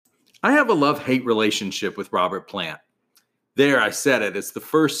I have a love-hate relationship with Robert Plant. There, I said it. It's the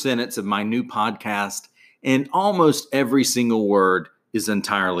first sentence of my new podcast, and almost every single word is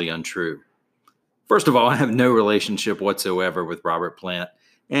entirely untrue. First of all, I have no relationship whatsoever with Robert Plant,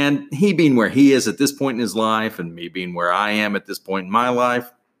 and he being where he is at this point in his life, and me being where I am at this point in my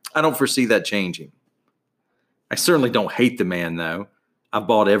life, I don't foresee that changing. I certainly don't hate the man, though. I've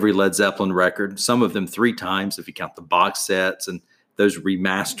bought every Led Zeppelin record, some of them 3 times if you count the box sets and those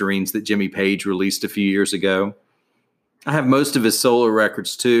remasterings that Jimmy Page released a few years ago. I have most of his solo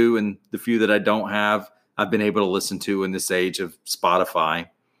records too, and the few that I don't have, I've been able to listen to in this age of Spotify.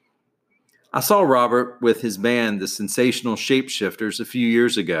 I saw Robert with his band, the Sensational Shapeshifters, a few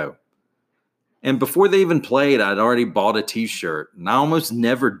years ago. And before they even played, I'd already bought a t-shirt, and I almost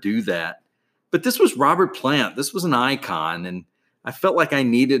never do that. But this was Robert Plant. This was an icon, and I felt like I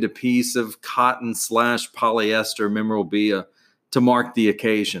needed a piece of cotton/polyester memorabilia to mark the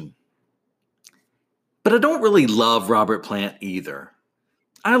occasion. But I don't really love Robert Plant either.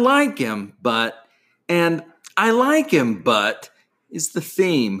 I like him, but is the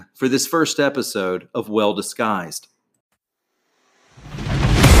theme for this first episode of Well Disguised.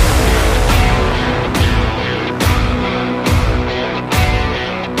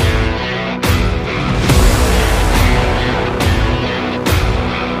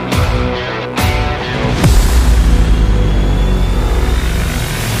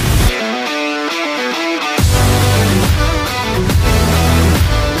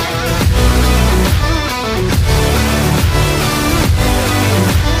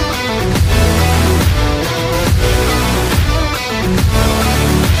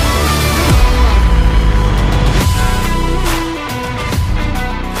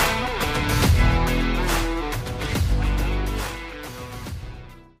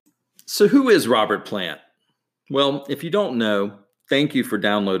 So who is Robert Plant? Well, if you don't know, thank you for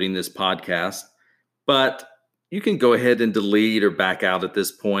downloading this podcast, but you can go ahead and delete or back out at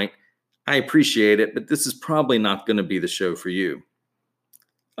this point. I appreciate it, but this is probably not going to be the show for you.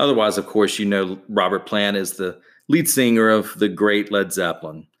 Otherwise, of course, you know Robert Plant is the lead singer of the great Led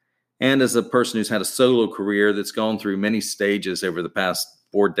Zeppelin, and as a person who's had a solo career that's gone through many stages over the past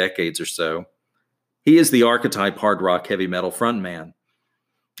 4 decades or so. He is the archetype hard rock heavy metal frontman.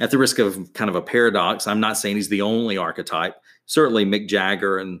 At the risk of kind of a paradox, I'm not saying he's the only archetype. Certainly Mick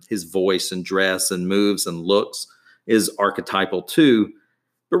Jagger and his voice and dress and moves and looks is archetypal too,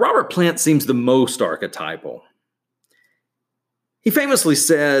 but Robert Plant seems the most archetypal. He famously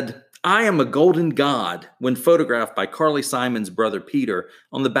said, "I am a golden god," when photographed by Carly Simon's brother Peter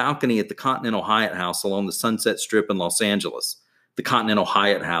on the balcony at the Continental Hyatt House along the Sunset Strip in Los Angeles. The Continental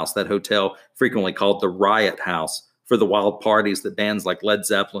Hyatt House, that hotel frequently called the Riot House, for the wild parties that bands like Led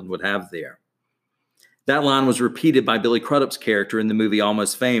Zeppelin would have there. That line was repeated by Billy Crudup's character in the movie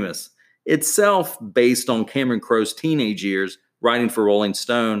Almost Famous, itself based on Cameron Crowe's teenage years writing for Rolling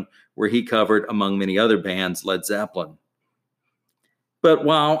Stone, where he covered, among many other bands, Led Zeppelin. But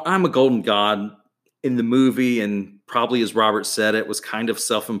while I'm a golden god in the movie, and probably as Robert said it, was kind of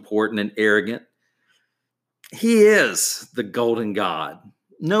self-important and arrogant, he is the golden god.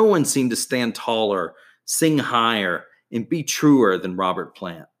 No one seemed to stand taller, sing higher, and be truer than Robert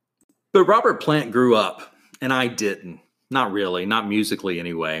Plant. But Robert Plant grew up, and I didn't. Not really, not musically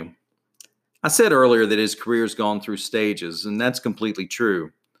anyway. I said earlier that his career's gone through stages, and that's completely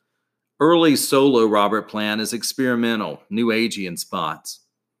true. Early solo Robert Plant is experimental, new agey in spots.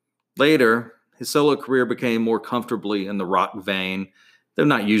 Later, his solo career became more comfortably in the rock vein, though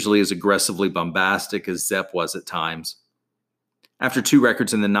not usually as aggressively bombastic as Zepp was at times. After 2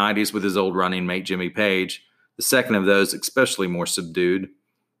 records in the 90s with his old running mate Jimmy Page, the second of those especially more subdued,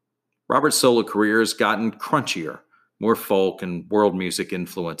 Robert's solo career has gotten crunchier, more folk and world music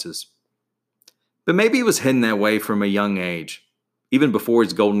influences. But maybe it was heading that way from a young age, even before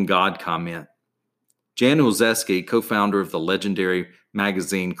his Golden God comment. Jan Hulzewski, co-founder of the legendary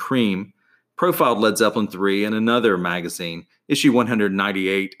magazine Cream, profiled Led Zeppelin III in another magazine, issue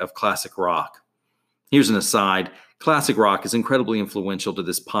 198 of Classic Rock. Here's an aside. Classic rock is incredibly influential to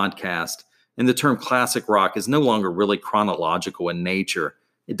this podcast, and the term classic rock is no longer really chronological in nature.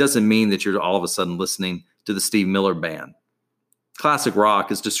 It doesn't mean that you're all of a sudden listening to the Steve Miller Band. Classic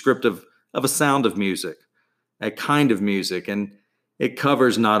rock is descriptive of a sound of music, a kind of music, and it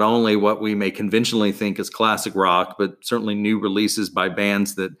covers not only what we may conventionally think as classic rock, but certainly new releases by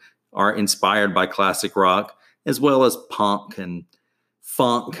bands that are inspired by classic rock, as well as punk and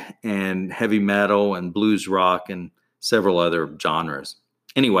funk and heavy metal and blues rock and several other genres.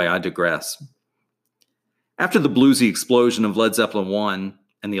 Anyway, I digress. After the bluesy explosion of Led Zeppelin I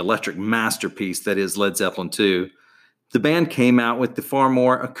and the electric masterpiece that is Led Zeppelin II, The band came out with the far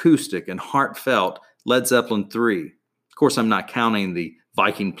more acoustic and heartfelt Led Zeppelin III. Of course, I'm not counting the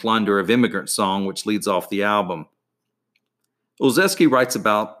Viking Plunder of Immigrant Song, which leads off the album. Olszewski writes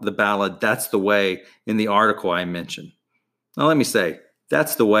about the ballad That's the Way in the article I mentioned. Now let me say,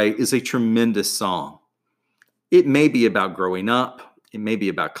 That's the Way is a tremendous song. It may be about growing up, it may be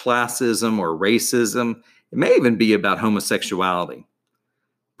about classism or racism, it may even be about homosexuality.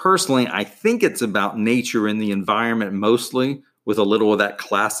 Personally, I think it's about nature and the environment mostly, with a little of that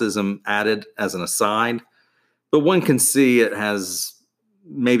classism added as an aside, but one can see it has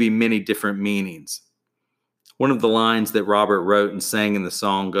maybe many different meanings. One of the lines that Robert wrote and sang in the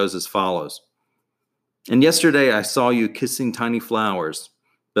song goes as follows. And yesterday I saw you kissing tiny flowers,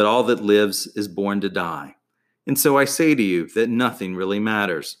 but all that lives is born to die. And so I say to you that nothing really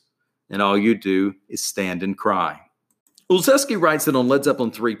matters, and all you do is stand and cry. Olszewski writes that on Led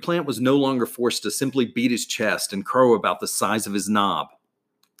Zeppelin III, Plant was no longer forced to simply beat his chest and crow about the size of his knob.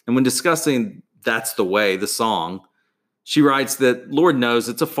 And when discussing That's the Way, the song, she writes that, Lord knows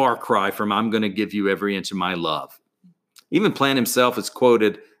it's a far cry from I'm going to give you every inch of my love. Even Plant himself is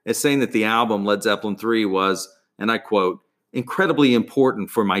quoted as saying that the album Led Zeppelin III was, and I quote, incredibly important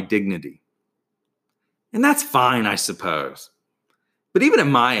for my dignity. And that's fine, I suppose. But even at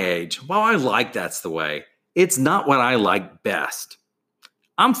my age, while I like That's the Way, it's not what I like best.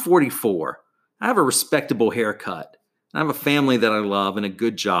 I'm 44. I have a respectable haircut. I have a family that I love and a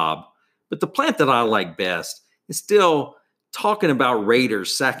good job. But the Plant that I like best is still talking about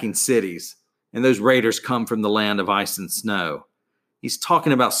raiders sacking cities, and those raiders come from the land of ice and snow. He's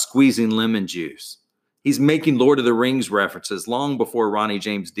talking about squeezing lemon juice. He's making Lord of the Rings references long before Ronnie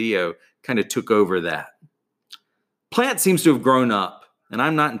James Dio kind of took over that. Plant seems to have grown up, and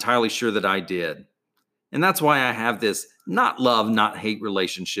I'm not entirely sure that I did. And that's why I have this not love, not hate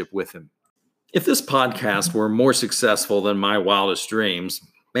relationship with him. If this podcast were more successful than my wildest dreams,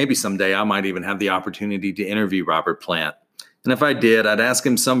 maybe someday I might even have the opportunity to interview Robert Plant. And if I did, I'd ask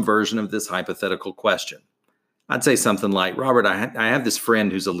him some version of this hypothetical question. I'd say something like, Robert, I have this friend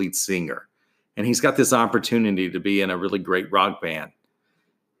who's a lead singer, and he's got this opportunity to be in a really great rock band.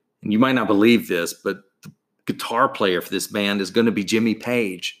 And you might not believe this, but the guitar player for this band is going to be Jimmy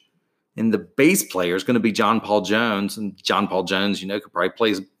Page. And the bass player is going to be John Paul Jones. And John Paul Jones, could probably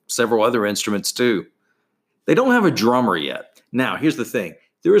play several other instruments too. They don't have a drummer yet. Now, here's the thing.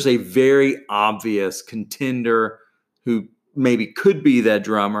 There is a very obvious contender who maybe could be that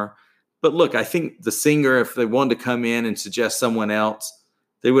drummer. But look, I think the singer, if they wanted to come in and suggest someone else,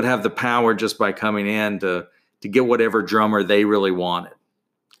 they would have the power just by coming in to get whatever drummer they really wanted.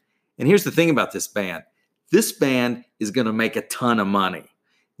 And here's the thing about this band. This band is going to make a ton of money.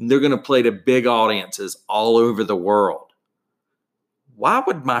 And they're going to play to big audiences all over the world. Why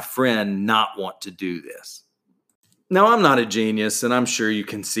would my friend not want to do this? Now, I'm not a genius, and I'm sure you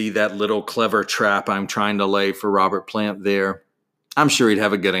can see that little clever trap I'm trying to lay for Robert Plant there. I'm sure he'd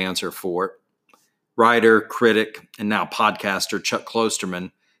have a good answer for it. Writer, critic, and now podcaster Chuck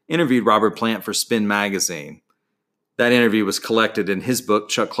Klosterman interviewed Robert Plant for Spin Magazine. That interview was collected in his book,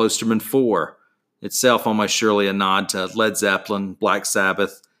 Chuck Klosterman 4, itself almost surely a nod to Led Zeppelin, Black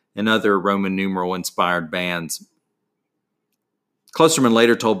Sabbath, and other Roman numeral-inspired bands. Klosterman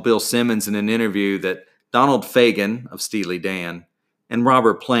later told Bill Simmons in an interview that Donald Fagen of Steely Dan and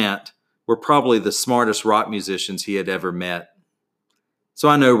Robert Plant were probably the smartest rock musicians he had ever met. So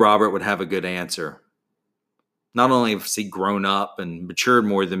I know Robert would have a good answer. Not only has he grown up and matured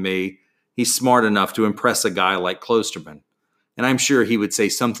more than me, he's smart enough to impress a guy like Klosterman. And I'm sure he would say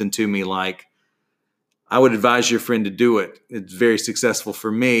something to me like, I would advise your friend to do it. It's very successful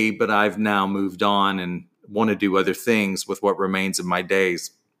for me, but I've now moved on and want to do other things with what remains of my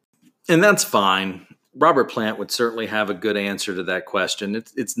days. And that's fine. Robert Plant would certainly have a good answer to that question.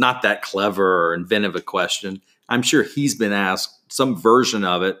 It's not that clever or inventive a question. I'm sure he's been asked some version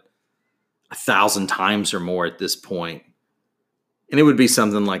of it 1,000 times or more at this point. And it would be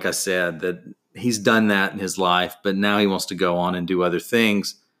something, like I said, that he's done that in his life, but now he wants to go on and do other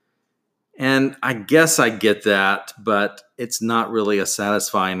things. And I guess I get that, but it's not really a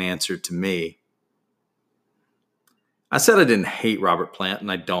satisfying answer to me. I said I didn't hate Robert Plant,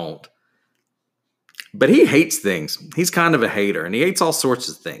 and I don't. But he hates things. He's kind of a hater, and he hates all sorts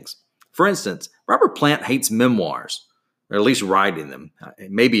of things. For instance, Robert Plant hates memoirs, or at least writing them.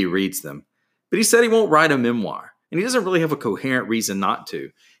 Maybe he reads them. But he said he won't write a memoir, and he doesn't really have a coherent reason not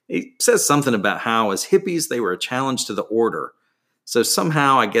to. He says something about how, as hippies, they were a challenge to the order. So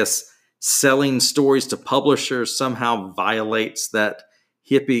somehow, I guess, selling stories to publishers somehow violates that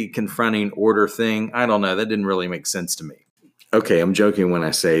hippie confronting order thing. I don't know. That didn't really make sense to me. Okay, I'm joking when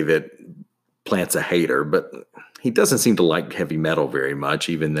I say that Plant's a hater, but He doesn't seem to like heavy metal very much,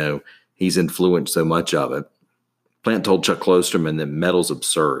 even though he's influenced so much of it. Plant told Chuck Klosterman that metal's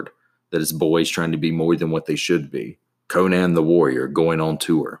absurd, that it's boys trying to be more than what they should be. Conan the Warrior going on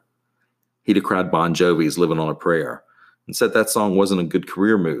tour. He decried Bon Jovi's Living on a Prayer and said that song wasn't a good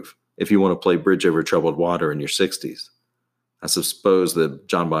career move if you want to play Bridge Over Troubled Water in your 60s. I suppose that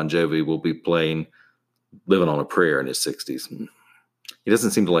John Bon Jovi will be playing Living on a Prayer in his 60s. He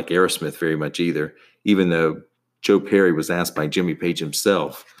doesn't seem to like Aerosmith very much either, even though Joe Perry was asked by Jimmy Page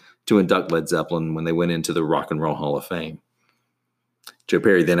himself to induct Led Zeppelin when they went into the Rock and Roll Hall of Fame. Joe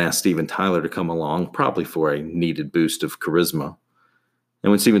Perry then asked Steven Tyler to come along, probably for a needed boost of charisma.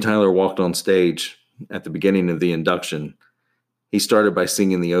 And when Steven Tyler walked on stage at the beginning of the induction, he started by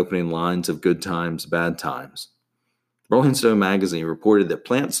singing the opening lines of Good Times, Bad Times. Rolling Stone magazine reported that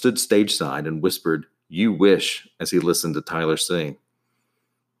Plant stood stateside and whispered, "You wish," as he listened to Tyler sing.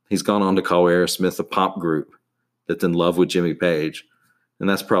 He's gone on to call Aerosmith a pop group that's in love with Jimmy Page, and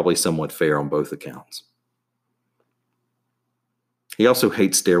that's probably somewhat fair on both accounts. He also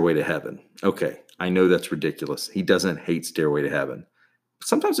hates Stairway to Heaven. Okay, I know that's ridiculous. He doesn't hate Stairway to Heaven. But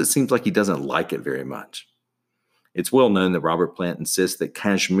sometimes it seems like he doesn't like it very much. It's well known that Robert Plant insists that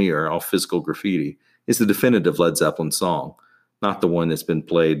Kashmir, off Physical Graffiti, is the definitive Led Zeppelin song, not the one that's been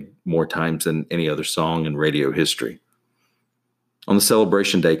played more times than any other song in radio history. On the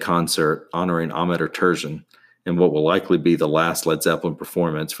Celebration Day concert honoring Ahmet Ertegun, and what will likely be the last Led Zeppelin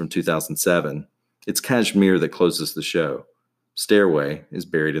performance from 2007, it's Kashmir that closes the show. Stairway is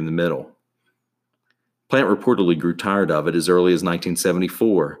buried in the middle. Plant reportedly grew tired of it as early as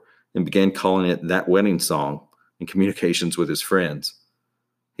 1974 and began calling it that wedding song in communications with his friends.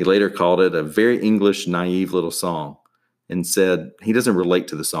 He later called it a very English, naive little song and said he doesn't relate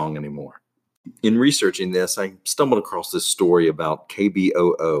to the song anymore. In researching this, I stumbled across this story about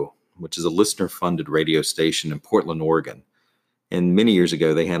KBOO, which is a listener-funded radio station in Portland, Oregon. And many years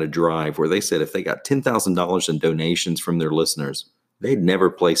ago, they had a drive where they said if they got $10,000 in donations from their listeners, they'd never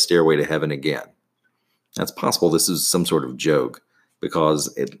play Stairway to Heaven again. Now, it's possible this is some sort of joke,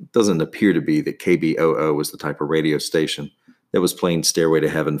 because it doesn't appear to be that KBOO was the type of radio station that was playing Stairway to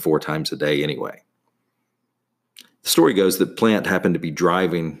Heaven 4 times a day anyway. The story goes that Plant happened to be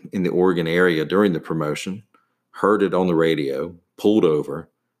driving in the Oregon area during the promotion, heard it on the radio, pulled over,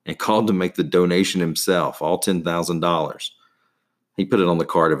 and called to make the donation himself, all $10,000. He put it on the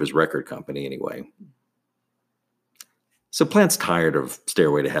card of his record company anyway. So Plant's tired of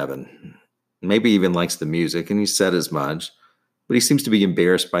Stairway to Heaven. Maybe even likes the music, and he said as much, but he seems to be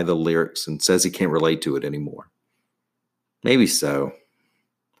embarrassed by the lyrics and says he can't relate to it anymore. Maybe so.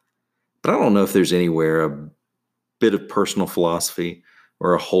 But I don't know if there's anywhere a bit of personal philosophy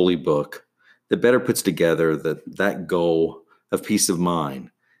or a holy book that better puts together that goal of peace of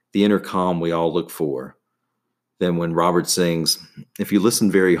mind, the inner calm we all look for, than when Robert sings, "If you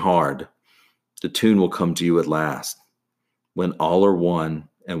listen very hard, the tune will come to you at last, when all are one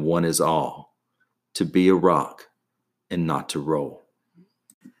and one is all, to be a rock and not to roll."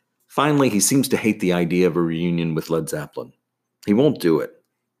 Finally, he seems to hate the idea of a reunion with Led Zeppelin. He won't do it.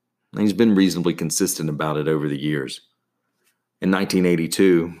 And he's been reasonably consistent about it over the years. In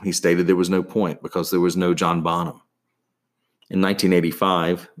 1982, he stated there was no point because there was no John Bonham. In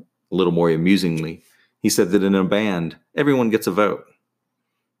 1985, a little more amusingly, he said that in a band, everyone gets a vote.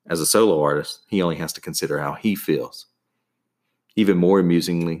 As a solo artist, he only has to consider how he feels. Even more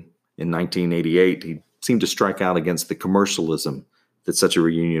amusingly, in 1988, he seemed to strike out against the commercialism that such a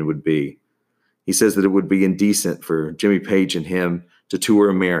reunion would be. He says that it would be indecent for Jimmy Page and him to tour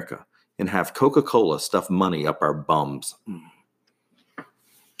America and have Coca-Cola stuff money up our bums.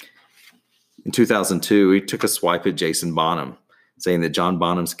 In 2002, he took a swipe at Jason Bonham, saying that John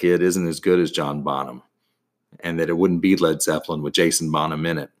Bonham's kid isn't as good as John Bonham, and that it wouldn't be Led Zeppelin with Jason Bonham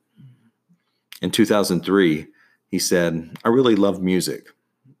in it. In 2003, he said, "I really love music.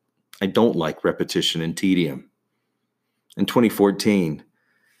 I don't like repetition and tedium." In 2014,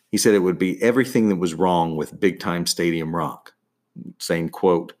 he said it would be everything that was wrong with big-time stadium rock, saying,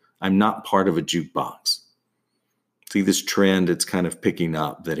 quote, "I'm not part of a jukebox." See this trend, it's kind of picking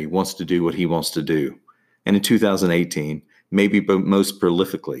up that he wants to do what he wants to do. And in 2018, maybe most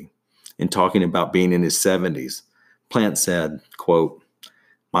prolifically, in talking about being in his 70s, Plant said, quote,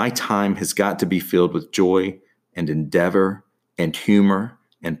 "My time has got to be filled with joy and endeavor and humor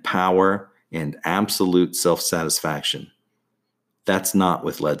and power and absolute self-satisfaction. That's not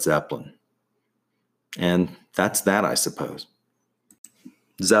with Led Zeppelin." And that's that, I suppose.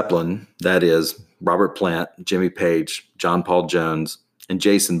 Zeppelin, that is, Robert Plant, Jimmy Page, John Paul Jones, and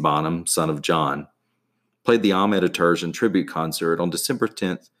Jason Bonham, son of John, played the Ahmet Ertegun tribute concert on December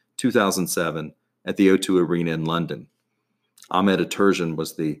 10th, 2007 at the O2 Arena in London. Ahmet Ertegun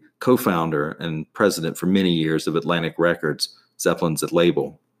was the co-founder and president for many years of Atlantic Records, Zeppelin's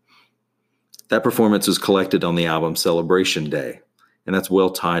label. That performance was collected on the album Celebration Day, and that's well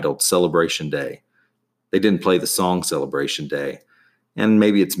titled Celebration Day. They didn't play the song Celebration Day, and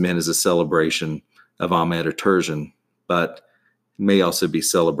maybe it's meant as a celebration of Ahmet Ertegun, but it may also be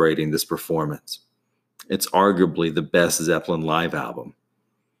celebrating this performance. It's arguably the best Zeppelin live album.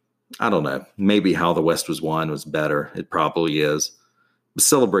 I don't know, maybe How the West Was Won was better. It probably is. But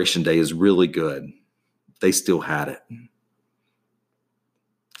Celebration Day is really good. They still had it.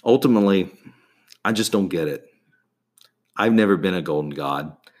 Ultimately, I just don't get it. I've never been a Golden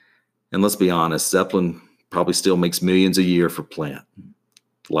God. And let's be honest, Zeppelin probably still makes millions a year for Plant.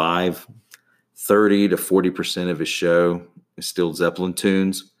 Live, 30 to 40% of his show is still Zeppelin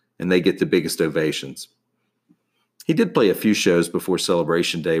tunes, and they get the biggest ovations. He did play a few shows before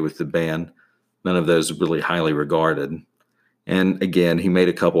Celebration Day with the band, none of those really highly regarded. And again, he made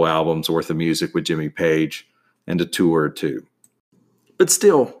a couple albums worth of music with Jimmy Page and a tour or two. But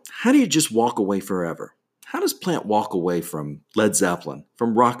still, how do you just walk away forever? How does Plant walk away from Led Zeppelin,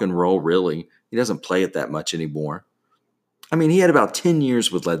 from rock and roll, really? He doesn't play it that much anymore. I mean, he had about 10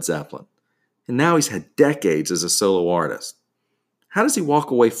 years with Led Zeppelin, and now he's had decades as a solo artist. How does he walk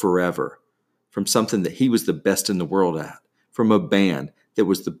away forever from something that he was the best in the world at, from a band that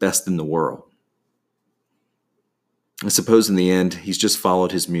was the best in the world? I suppose in the end, he's just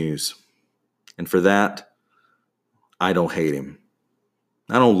followed his muse. And for that, I don't hate him.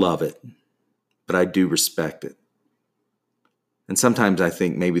 I don't love it, but I do respect it. And sometimes I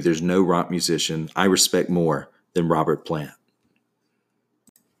think maybe there's no rock musician I respect more than Robert Plant.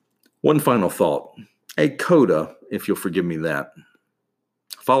 One final thought, a coda, if you'll forgive me that.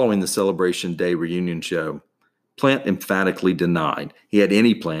 Following the Celebration Day reunion show, Plant emphatically denied he had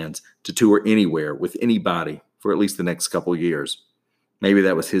any plans to tour anywhere with anybody for at least the next couple years. Maybe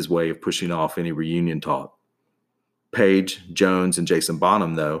that was his way of pushing off any reunion talk. Page, Jones, and Jason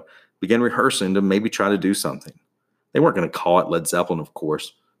Bonham, though, began rehearsing to maybe try to do something. They weren't going to call it Led Zeppelin, of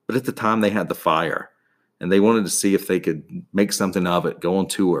course, but at the time they had the fire, and they wanted to see if they could make something of it, go on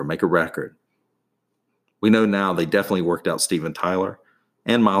tour, make a record. We know now they definitely worked out Steven Tyler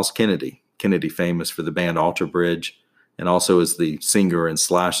and Miles Kennedy. Kennedy famous for the band Alter Bridge, and also as the singer in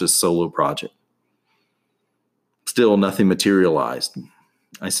Slash's solo project. Still, nothing materialized.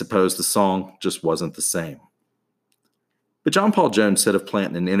 I suppose the song just wasn't the same. But John Paul Jones said of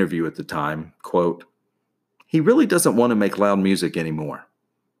Plant in an interview at the time, quote, "He really doesn't want to make loud music anymore.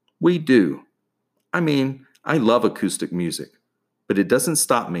 We do. I mean, I love acoustic music, but it doesn't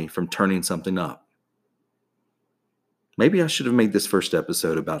stop me from turning something up." Maybe I should have made this first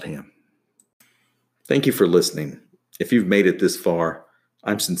episode about him. Thank you for listening. If you've made it this far,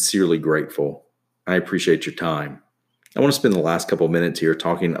 I'm sincerely grateful. I appreciate your time. I want to spend the last couple of minutes here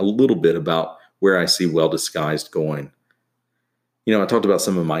talking a little bit about where I see Well Disguised going. You know, I talked about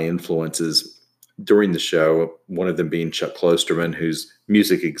some of my influences during the show, one of them being Chuck Klosterman, whose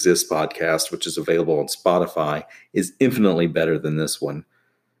Music Exists podcast, which is available on Spotify, is infinitely better than this one.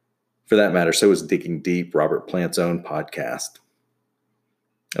 For that matter, so is Digging Deep, Robert Plant's own podcast.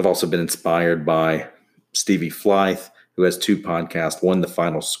 I've also been inspired by Stevie Flythe, who has two podcasts, one, The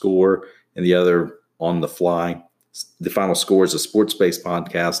Final Score, and the other, On the Fly. The Final Score is a sports-based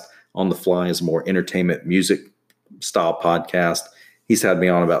podcast. On the Fly is a more entertainment music style podcast. He's had me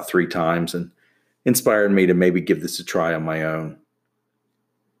on about 3 times and inspired me to maybe give this a try on my own.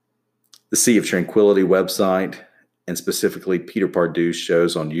 The Sea of Tranquility website, and specifically Peter Pardue's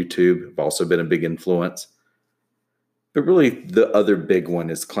shows on YouTube, have also been a big influence. But really, the other big one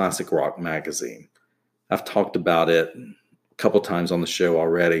is Classic Rock Magazine. I've talked about it a couple times on the show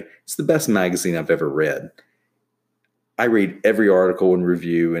already. It's the best magazine I've ever read. I read every article and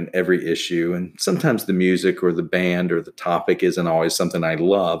review and every issue, and sometimes the music or the band or the topic isn't always something I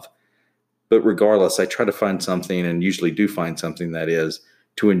love. But regardless, I try to find something, and usually do find something that is,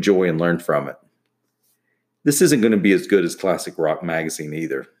 to enjoy and learn from it. This isn't going to be as good as Classic Rock Magazine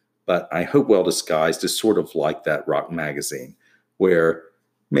either, but I hope Well Disguised is sort of like that rock magazine, where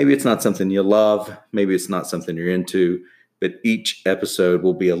maybe it's not something you love, maybe it's not something you're into, but each episode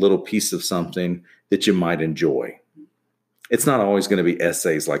will be a little piece of something that you might enjoy. It's not always going to be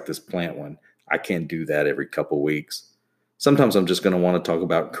essays like this Plant one. I can't do that every couple weeks. Sometimes I'm just going to want to talk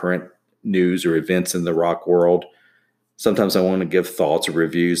about current news or events in the rock world. Sometimes I want to give thoughts or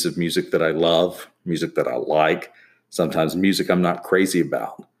reviews of music that I love, music that I like, sometimes music I'm not crazy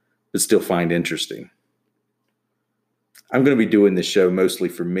about, but still find interesting. I'm going to be doing this show mostly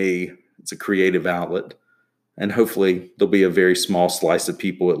for me. It's a creative outlet. And hopefully there'll be a very small slice of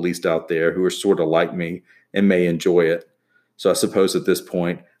people, at least out there, who are sort of like me and may enjoy it. So I suppose at this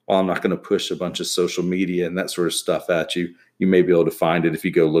point, while I'm not going to push a bunch of social media and that sort of stuff at you, you may be able to find it if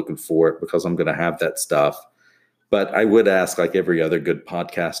you go looking for it, because I'm going to have that stuff. But I would ask, like every other good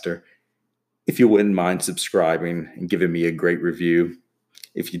podcaster, if you wouldn't mind subscribing and giving me a great review.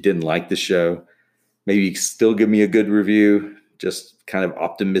 If you didn't like the show, maybe still give me a good review, just kind of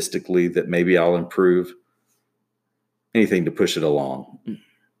optimistically that maybe I'll improve. Anything to push it along.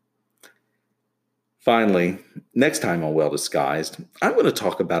 Finally, next time on Well Disguised, I'm going to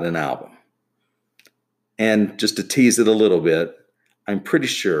talk about an album. And just to tease it a little bit, I'm pretty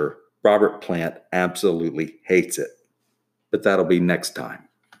sure Robert Plant absolutely hates it. But that'll be next time.